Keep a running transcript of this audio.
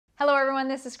Hello everyone,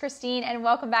 this is Christine and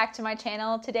welcome back to my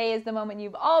channel. Today is the moment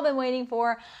you've all been waiting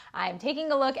for. I'm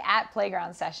taking a look at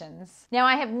Playground Sessions. Now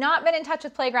I have not been in touch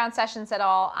with Playground Sessions at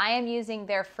all. I am using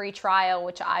their free trial,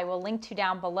 which I will link to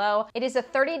down below. It is a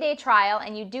 30-day trial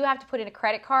and you do have to put in a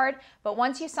credit card, but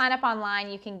once you sign up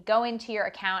online, you can go into your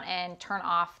account and turn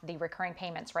off the recurring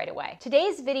payments right away.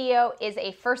 Today's video is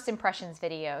a first impressions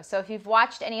video. So if you've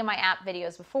watched any of my app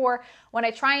videos before, when I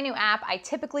try a new app, I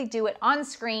typically do it on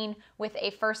screen with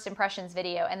a first impressions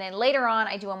video, and then later on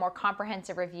I do a more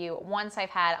comprehensive review once I've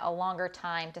had a longer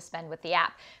time to spend with the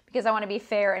app, because I want to be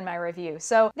fair in my review.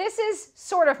 So this is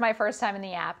sort of my first time in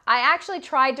the app. I actually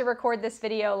tried to record this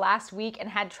video last week and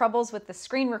had troubles with the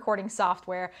screen recording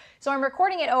software, so I'm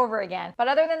recording it over again. But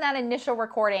other than that initial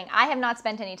recording, I have not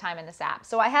spent any time in this app.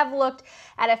 So I have looked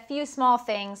at a few small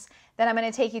things that I'm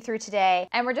going to take you through today,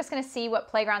 and we're just going to see what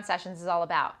Playground Sessions is all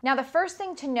about. Now, the first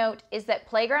thing to note is that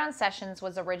Playground Sessions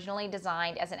was originally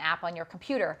designed as an app on your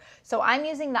computer. So I'm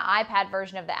using the iPad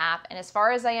version of the app, and as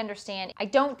far as I understand, I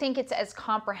don't think it's as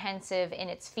comprehensive in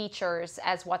its features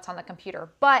as what's on the computer.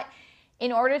 But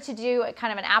in order to do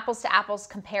kind of an apples to apples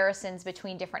comparisons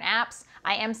between different apps,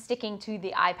 I am sticking to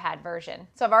the iPad version.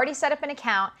 So I've already set up an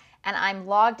account and I'm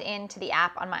logged into the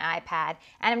app on my iPad,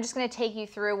 and I'm just going to take you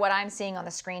through what I'm seeing on the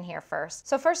screen here first.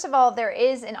 So first of all, there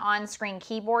is an on-screen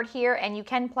keyboard here and you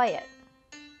can play it.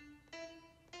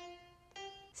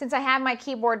 Since I have my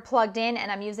keyboard plugged in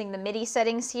and I'm using the MIDI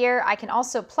settings here, I can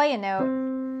also play a note,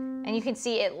 and you can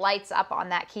see it lights up on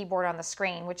that keyboard on the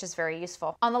screen, which is very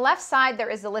useful. On the left side,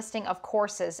 there is a listing of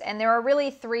courses, and there are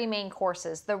really three main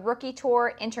courses: the Rookie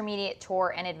Tour, Intermediate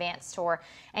Tour, and Advanced Tour.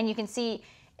 And you can see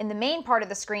in the main part of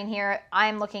the screen here,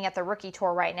 I'm looking at the Rookie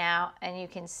Tour right now, and you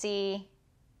can see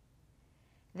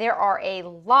there are a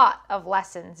lot of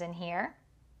lessons in here.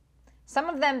 Some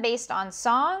of them based on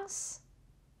songs,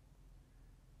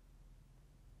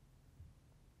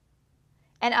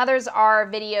 and others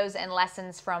are videos and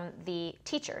lessons from the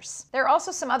teachers. There are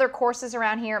also some other courses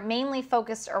around here, mainly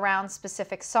focused around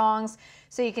specific songs.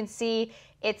 So you can see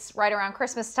it's right around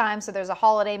Christmas time, so there's a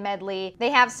holiday medley. They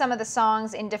have some of the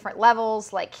songs in different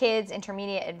levels, like kids,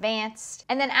 intermediate, advanced.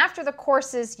 And then after the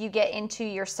courses, you get into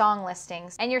your song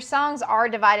listings, and your songs are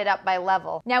divided up by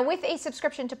level. Now, with a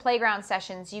subscription to Playground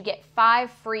Sessions, you get 5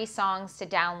 free songs to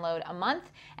download a month,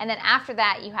 and then after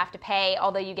that, you have to pay,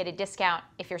 although you get a discount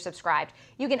if you're subscribed.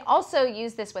 You can also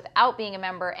use this without being a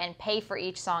member and pay for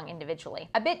each song individually.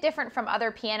 A bit different from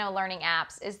other piano learning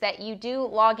apps is that you do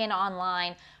log in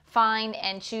online, find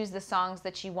and choose the songs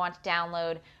that you want to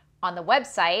download on the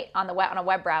website, on a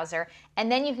web browser,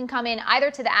 and then you can come in either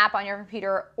to the app on your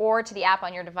computer or to the app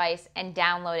on your device and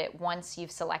download it once you've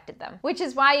selected them, which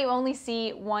is why you only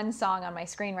see one song on my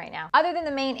screen right now. Other than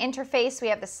the main interface, we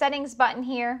have the settings button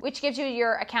here, which gives you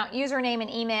your account username and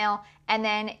email, and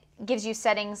then gives you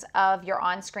settings of your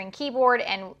on-screen keyboard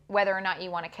and whether or not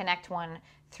you want to connect one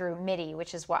through MIDI,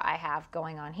 which is what I have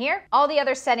going on here. All the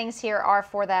other settings here are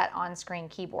for that on-screen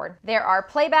keyboard. There are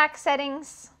playback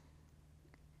settings,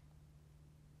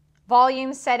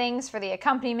 volume settings for the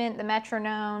accompaniment, the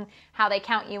metronome, how they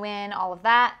count you in, all of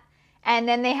that. And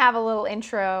then they have a little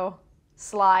intro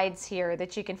slides here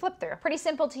that you can flip through. Pretty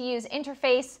simple to use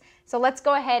interface. So let's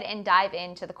go ahead and dive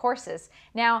into the courses.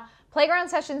 Now, Playground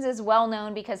Sessions is well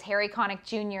known because Harry Connick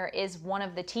Jr. is one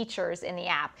of the teachers in the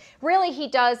app. Really, he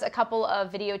does a couple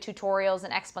of video tutorials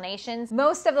and explanations.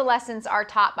 Most of the lessons are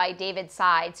taught by David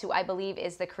Sides, who I believe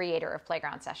is the creator of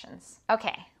Playground Sessions.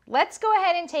 Okay, let's go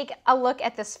ahead and take a look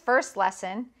at this first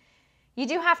lesson. You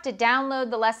do have to download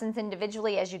the lessons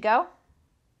individually as you go,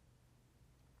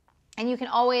 and you can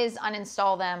always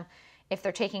uninstall them if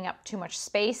they're taking up too much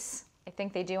space. I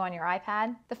think they do on your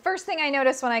iPad. The first thing I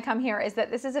notice when I come here is that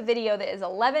this is a video that is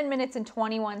 11 minutes and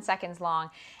 21 seconds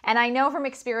long. And I know from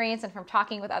experience and from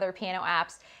talking with other piano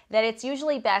apps that it's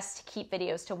usually best to keep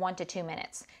videos to 1 to 2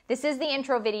 minutes. This is the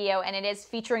intro video and it is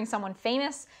featuring someone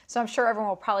famous, so I'm sure everyone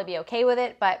will probably be okay with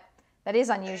it, but that is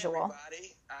unusual. Hey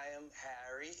everybody, I am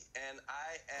Harry and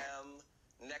I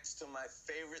am next to my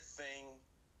favorite thing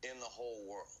in the whole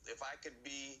world. If I could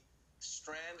be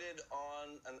stranded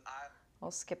on an island. We'll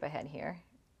skip ahead here.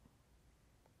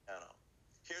 I know.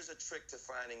 Here's a trick to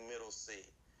finding middle C.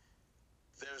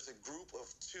 There's a group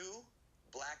of 2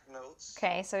 black notes.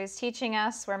 Okay, so he's teaching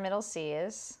us where middle C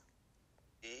is.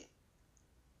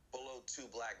 Below 2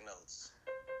 black notes.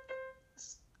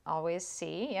 Always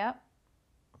C, yep.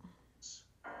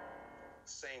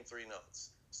 Same 3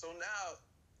 notes. So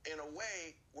now, in a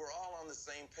way, we're all on the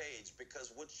same page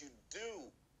because what you do,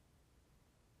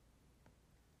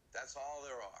 that's all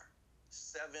there are.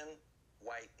 7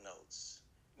 white notes.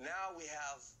 Now we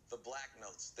have the black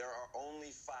notes. There are only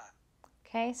 5.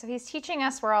 Okay, so he's teaching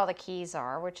us where all the keys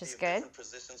are, which is good. Different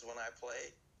positions when I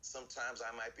play. Sometimes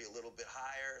I might be a little bit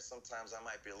higher, sometimes I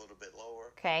might be a little bit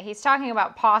lower. Okay, he's talking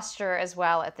about posture as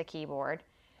well at the keyboard,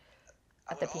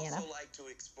 at the piano. I would also like to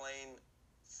explain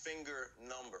finger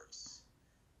numbers.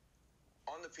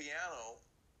 On the piano,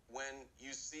 when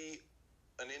you see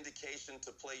an indication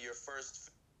to play your first.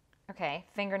 Okay,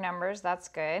 finger numbers, that's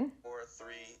good. 4, 3,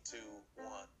 2, 1.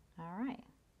 All right.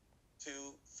 2,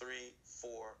 3, 4,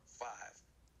 5.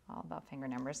 All about finger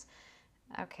numbers.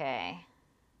 Okay.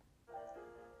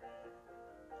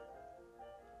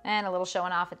 And a little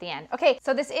showing off at the end. Okay,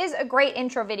 so this is a great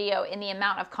intro video in the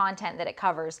amount of content that it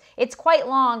covers. It's quite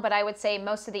long, but I would say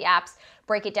most of the apps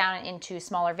break it down into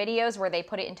smaller videos where they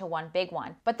put it into one big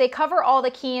one. But they cover all the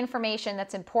key information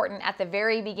that's important at the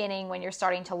very beginning when you're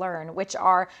starting to learn, which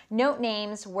are note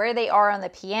names, where they are on the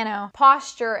piano,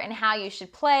 posture, and how you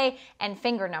should play, and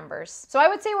finger numbers. So I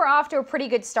would say we're off to a pretty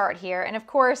good start here, and of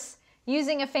course,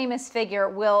 using a famous figure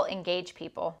will engage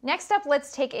people. Next up,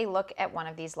 let's take a look at one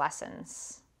of these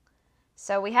lessons.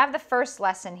 So we have the first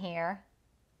lesson here.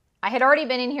 I had already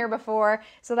been in here before,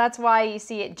 so that's why you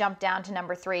see it jump down to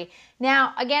number 3.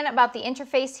 Now, again, about the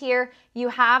interface here, you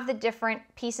have the different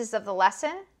pieces of the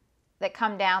lesson that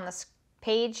come down the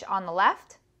page on the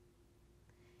left.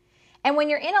 And when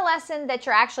you're in a lesson that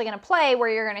you're actually going to play, where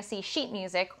you're going to see sheet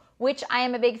music, which I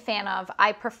am a big fan of,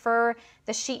 I prefer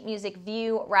the sheet music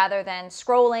view rather than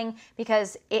scrolling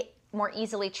because it more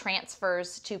easily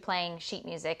transfers to playing sheet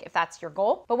music if that's your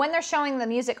goal. But when they're showing the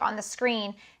music on the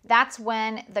screen, that's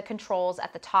when the controls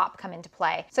at the top come into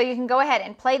play. So you can go ahead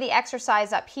and play the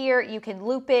exercise up here. You can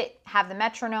loop it, have the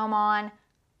metronome on.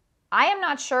 I am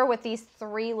not sure what these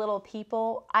 3 little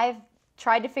people, I've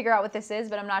tried to figure out what this is,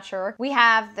 but I'm not sure. We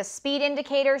have the speed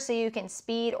indicator, so you can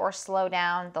speed or slow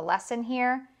down the lesson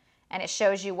here. And it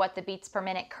shows you what the beats per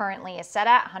minute currently is set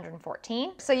at,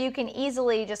 114. So you can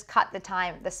easily just cut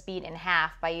the speed in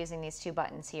half by using these 2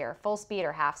 buttons here, full speed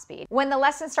or half speed. When the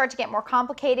lessons start to get more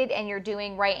complicated and you're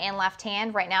doing right and left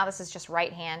hand, right now this is just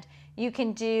right hand, you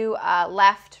can do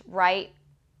left, right,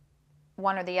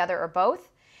 one or the other or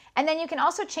both. And then you can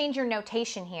also change your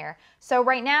notation here. So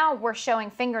right now we're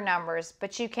showing finger numbers,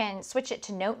 but you can switch it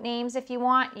to note names if you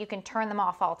want. You can turn them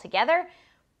off altogether.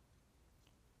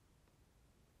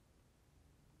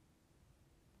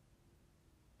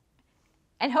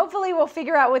 And hopefully we'll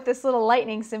figure out what this little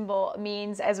lightning symbol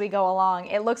means as we go along.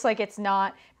 It looks like it's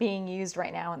not being used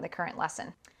right now in the current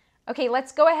lesson. Okay,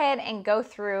 let's go ahead and go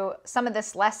through some of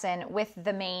this lesson with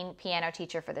the main piano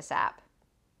teacher for this app.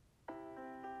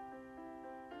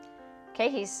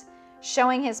 Okay, he's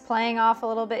showing his playing off a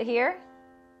little bit here.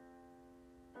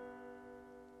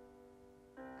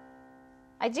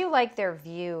 I do like their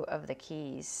view of the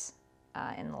keys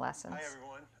in the lessons. Hi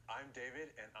everyone, I'm David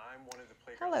and I'm one of the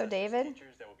Playground Sessions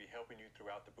teachers that will be helping you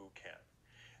throughout the boot camp.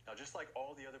 Now, just like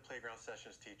all the other Playground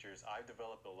Sessions teachers, I've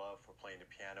developed a love for playing the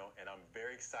piano, and I'm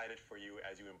very excited for you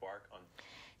as you embark on...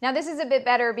 Now, this is a bit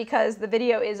better because the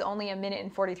video is only 1 minute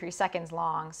and 43 seconds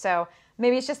long, so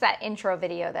maybe it's just that intro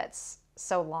video that's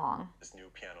so long. This new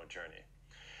piano journey.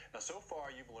 Now, so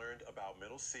far, you've learned about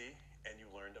middle C, and you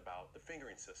learned about the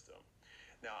fingering system.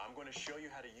 Now, I'm going to show you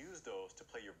how to use those to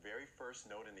play your very first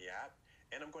note in the app,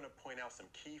 and I'm going to point out some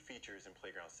key features in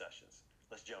Playground Sessions.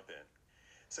 Let's jump in.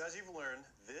 So as you've learned,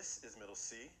 this is middle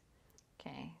C.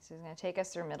 Okay, so he's going to take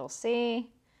us through middle C,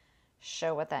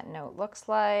 show what that note looks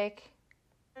like,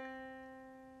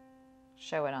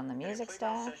 show it on the music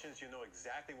staff. In Playground Sessions, you know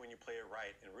exactly when you play it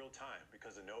right in real time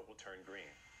because the note will turn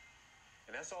green.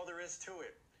 And that's all there is to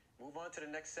it. Move on to the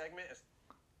next segment.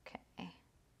 Okay.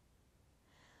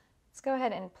 Let's go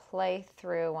ahead and play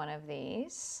through one of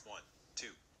these. 1, 2,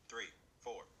 3,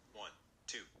 4. 1,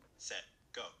 2, set,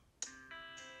 go.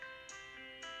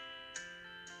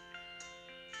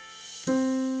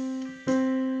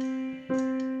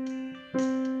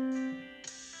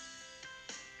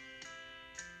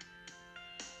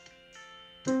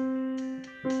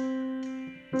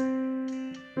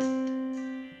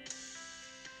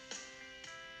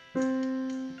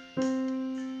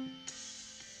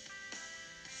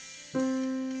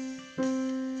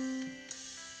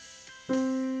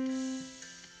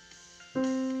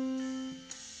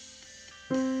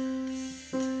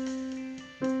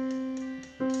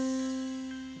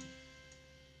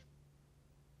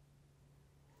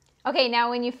 Okay, now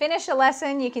when you finish a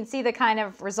lesson, you can see the kind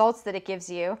of results that it gives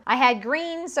you. I had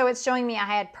green, so it's showing me I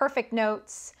had perfect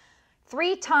notes,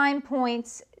 3 time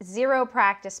points, 0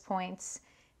 practice points,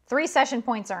 3 session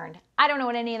points earned. I don't know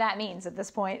what any of that means at this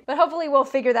point, but hopefully we'll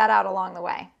figure that out along the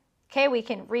way. Okay, we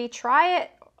can retry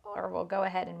it. or we'll go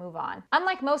ahead and move on.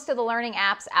 Unlike most of the learning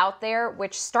apps out there,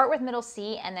 which start with middle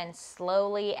C and then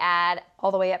slowly add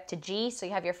all the way up to G, so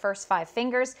you have your first 5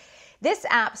 fingers, this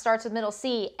app starts with middle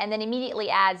C and then immediately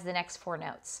adds the next 4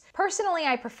 notes. Personally,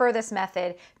 I prefer this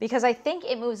method because I think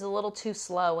it moves a little too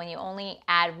slow when you only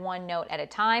add 1 note at a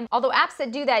time. Although apps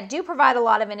that do that do provide a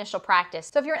lot of initial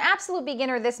practice. So if you're an absolute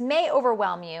beginner, this may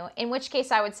overwhelm you, in which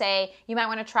case I would say you might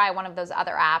want to try one of those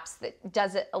other apps that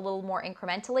does it a little more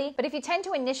incrementally. But if you tend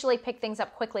to initially pick things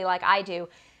up quickly like I do,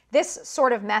 this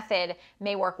sort of method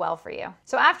may work well for you.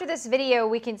 So after this video,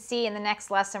 we can see in the next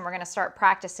lesson, we're gonna start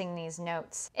practicing these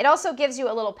notes. It also gives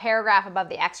you a little paragraph above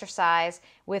the exercise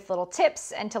with little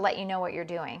tips and to let you know what you're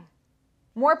doing.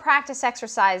 More practice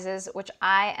exercises, which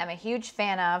I am a huge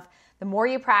fan of. The more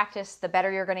you practice, the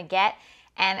better you're gonna get.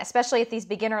 And especially at these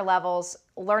beginner levels,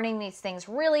 learning these things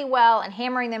really well and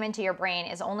hammering them into your brain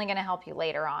is only gonna help you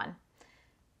later on.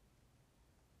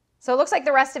 So it looks like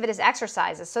the rest of it is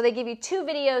exercises. So they give you 2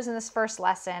 videos in this first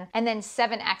lesson and then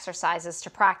 7 exercises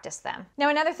to practice them. Now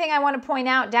another thing I want to point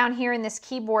out down here in this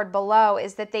keyboard below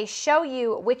is that they show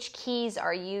you which keys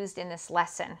are used in this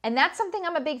lesson. And that's something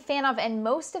I'm a big fan of and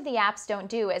most of the apps don't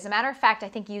do. As a matter of fact, I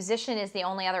think Yousician is the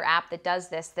only other app that does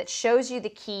this, that shows you the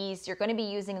keys you're going to be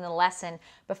using in the lesson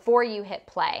before you hit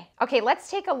play. Okay,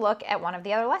 let's take a look at one of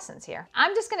the other lessons here.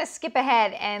 I'm just going to skip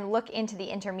ahead and look into the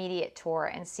intermediate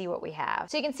tour and see what we have.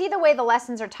 So you can see the way the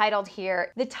lessons are titled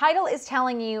here. The title is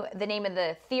telling you the name of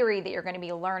the theory that you're going to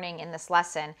be learning in this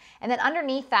lesson. And then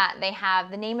underneath that, they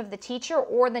have the name of the teacher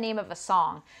or the name of a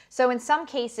song. So in some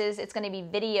cases, it's going to be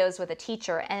videos with a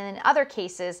teacher. And in other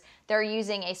cases, they're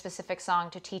using a specific song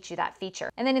to teach you that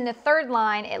feature. And then in the third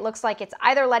line, it looks like it's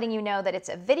either letting you know that it's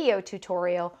a video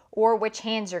tutorial or which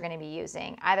hands you're going to be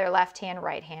using, either left hand,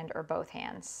 right hand, or both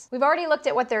hands. We've already looked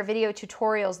at what their video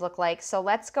tutorials look like, so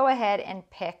let's go ahead and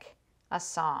pick a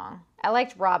song. I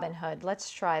liked Robin Hood. Let's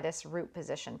try this root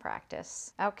position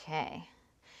practice. Okay.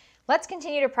 Let's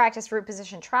continue to practice root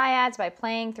position triads by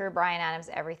playing through Bryan Adams'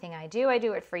 Everything I Do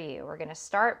It For You. We're going to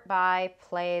start by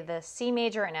play the C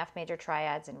major and F major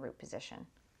triads in root position.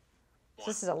 So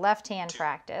this is a left hand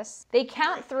practice. They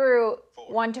count through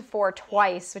 1 to 4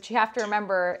 twice, which you have to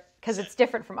remember because it's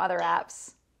different from other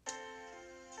apps.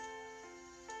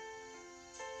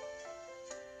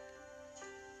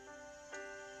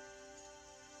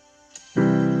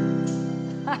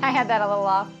 I had that a little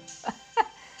off.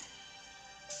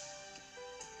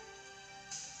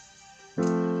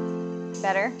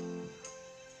 Better.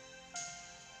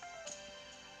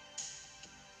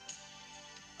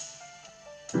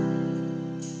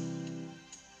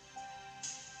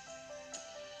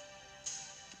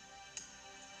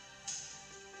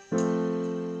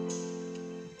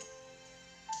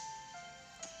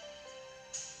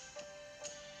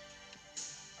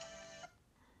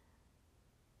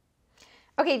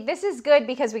 Okay, this is good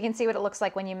because we can see what it looks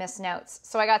like when you miss notes.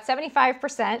 So I got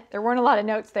 75%. There weren't a lot of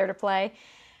notes there to play.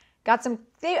 I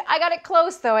got it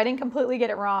close though. I didn't completely get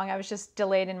it wrong. I was just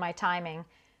delayed in my timing.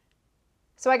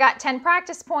 So I got 10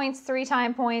 practice points, 3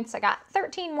 time points. I got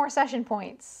 13 more session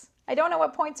points. I don't know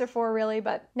what points are for really,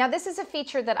 but now this is a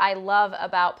feature that I love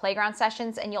about Playground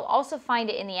Sessions, and you'll also find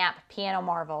it in the app Piano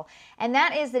Marvel. And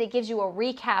that is that it gives you a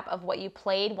recap of what you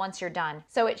played once you're done.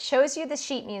 So it shows you the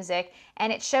sheet music,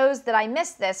 and it shows that I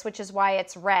missed this, which is why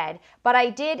it's red, but I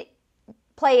did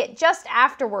play it just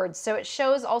afterwards, so it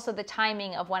shows also the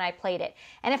timing of when I played it.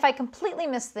 And if I completely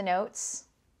miss the notes,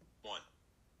 1,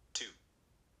 2,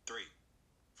 3,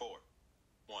 4,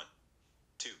 1,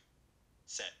 2,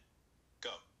 set,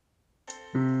 go.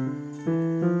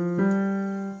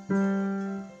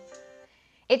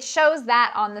 it shows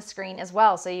that on the screen as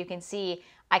well, so you can see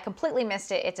I completely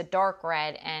missed it. It's a dark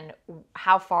red, and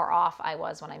how far off I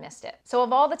was when I missed it. So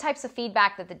of all the types of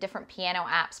feedback that the different piano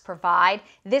apps provide,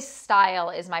 this style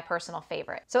is my personal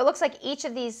favorite. So it looks like each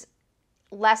of these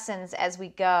lessons as we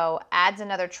go adds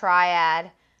another triad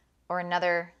or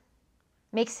another,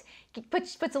 puts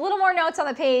a little more notes on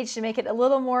the page to make it a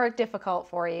little more difficult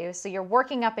for you. So you're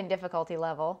working up in difficulty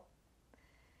level.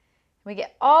 We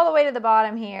get all the way to the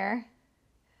bottom here.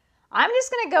 I'm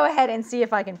just going to go ahead and see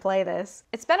if I can play this.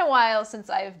 It's been a while since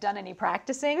I've done any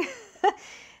practicing,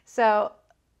 so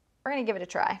we're going to give it a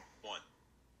try. 1,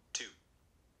 2,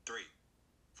 3,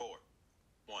 4,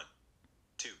 1,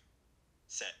 2,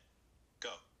 set, go.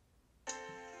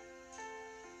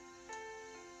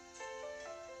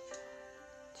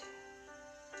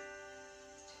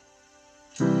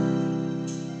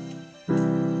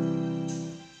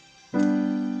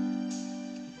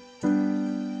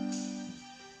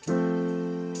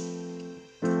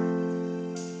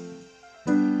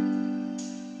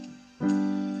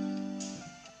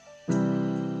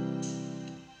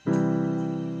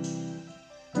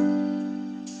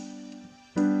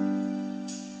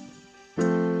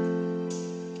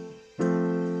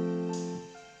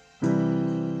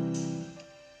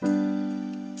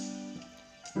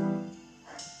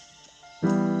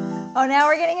 Oh, now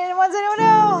we're getting into ones I don't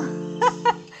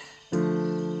know.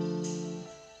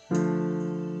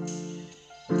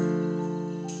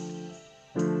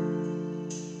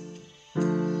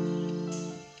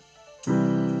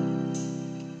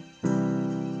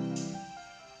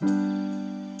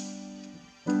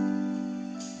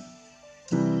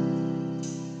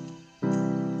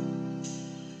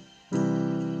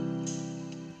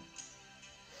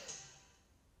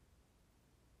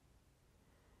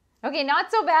 Okay,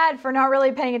 not so bad for not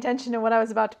really paying attention to what I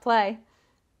was about to play.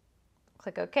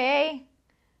 Click OK.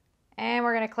 And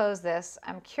we're going to close this.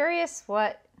 I'm curious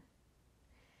what...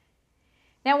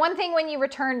 Now, one thing when you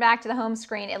return back to the home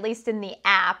screen, at least in the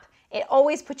app, it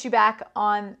always puts you back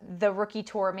on the Rookie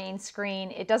Tour main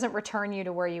screen. It doesn't return you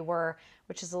to where you were,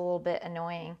 which is a little bit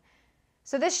annoying.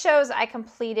 So this shows I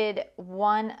completed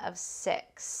 1 of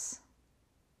 6.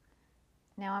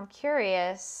 Now I'm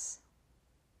curious...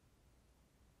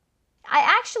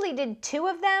 I actually did 2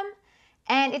 of them,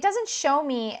 and it doesn't show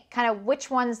me kind of which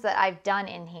ones that I've done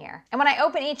in here. And when I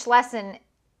open each lesson,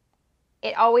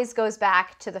 it always goes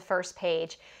back to the first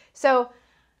page. So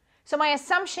my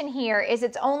assumption here is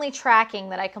it's only tracking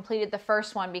that I completed the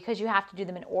first one because you have to do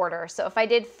them in order. So if I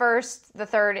did first, the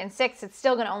third, and sixth, it's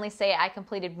still going to only say I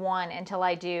completed 1 until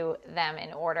I do them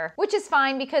in order, which is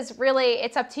fine because really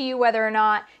it's up to you whether or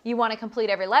not you want to complete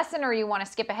every lesson or you want to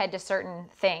skip ahead to certain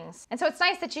things. And so it's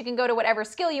nice that you can go to whatever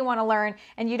skill you want to learn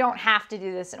and you don't have to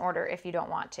do this in order if you don't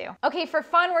want to. Okay, for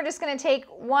fun, we're just going to take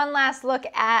one last look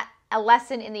at a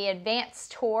lesson in the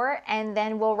advanced tour and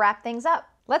then we'll wrap things up.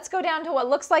 Let's go down to what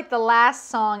looks like the last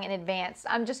song in advanced.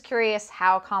 I'm just curious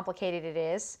how complicated it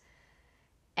is.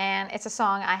 And it's a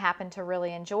song I happen to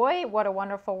really enjoy, What a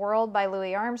Wonderful World by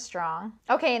Louis Armstrong.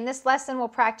 Okay, in this lesson we'll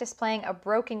practice playing a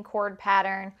broken chord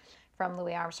pattern from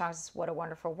Louis Armstrong's What a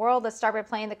Wonderful World. Let's start by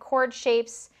playing the chord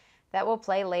shapes that we'll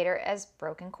play later as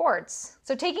broken chords.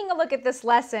 So taking a look at this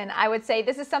lesson, I would say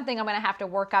this is something I'm gonna have to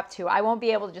work up to. I won't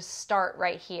be able to just start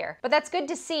right here. But that's good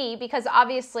to see because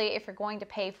obviously if you're going to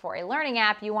pay for a learning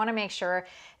app, you wanna make sure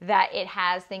that it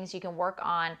has things you can work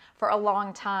on for a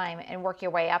long time and work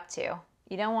your way up to.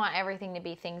 You don't want everything to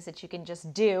be things that you can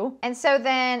just do. And so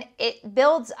then it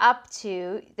builds up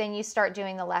to, then you start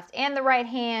doing the left and the right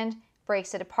hand,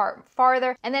 breaks it apart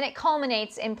farther, and then it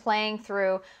culminates in playing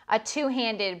through a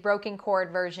 2-handed broken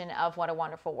chord version of What a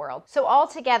Wonderful World. So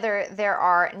altogether, there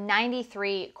are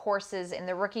 93 courses in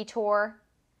the Rookie Tour,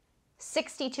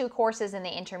 62 courses in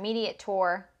the Intermediate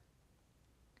Tour,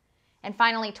 and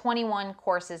finally 21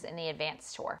 courses in the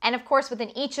Advanced Tour. And of course, within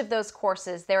each of those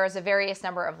courses, there is a various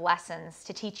number of lessons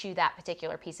to teach you that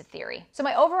particular piece of theory. So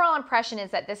my overall impression is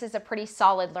that this is a pretty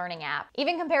solid learning app.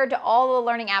 Even compared to all the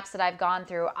learning apps that I've gone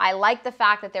through, I like the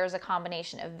fact that there's a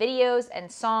combination of videos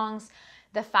and songs,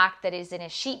 the fact that it's in a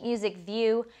sheet music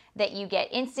view, that you get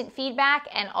instant feedback,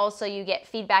 and also you get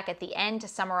feedback at the end to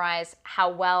summarize how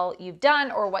well you've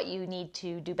done or what you need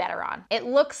to do better on. It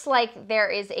looks like there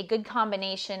is a good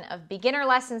combination of beginner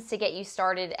lessons to get you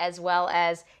started as well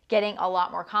as getting a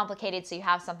lot more complicated so you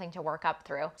have something to work up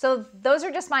through. So those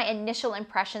are just my initial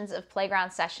impressions of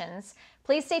Playground Sessions.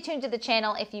 Please stay tuned to the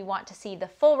channel if you want to see the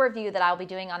full review that I'll be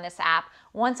doing on this app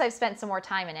once I've spent some more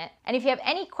time in it. And if you have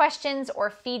any questions or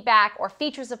feedback or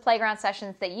features of Playground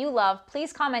Sessions that you love,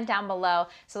 please comment down below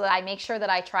so that I make sure that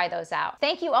I try those out.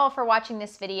 Thank you all for watching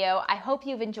this video. I hope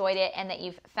you've enjoyed it and that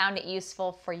you've found it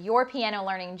useful for your piano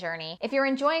learning journey. If you're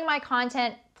enjoying my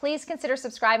content, please consider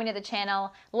subscribing to the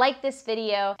channel, like this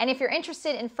video, and if you're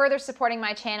interested in further supporting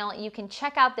my channel, you can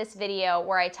check out this video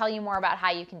where I tell you more about how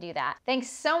you can do that. Thanks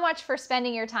so much for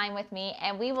spending your time with me,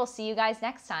 and we will see you guys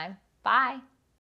next time. Bye.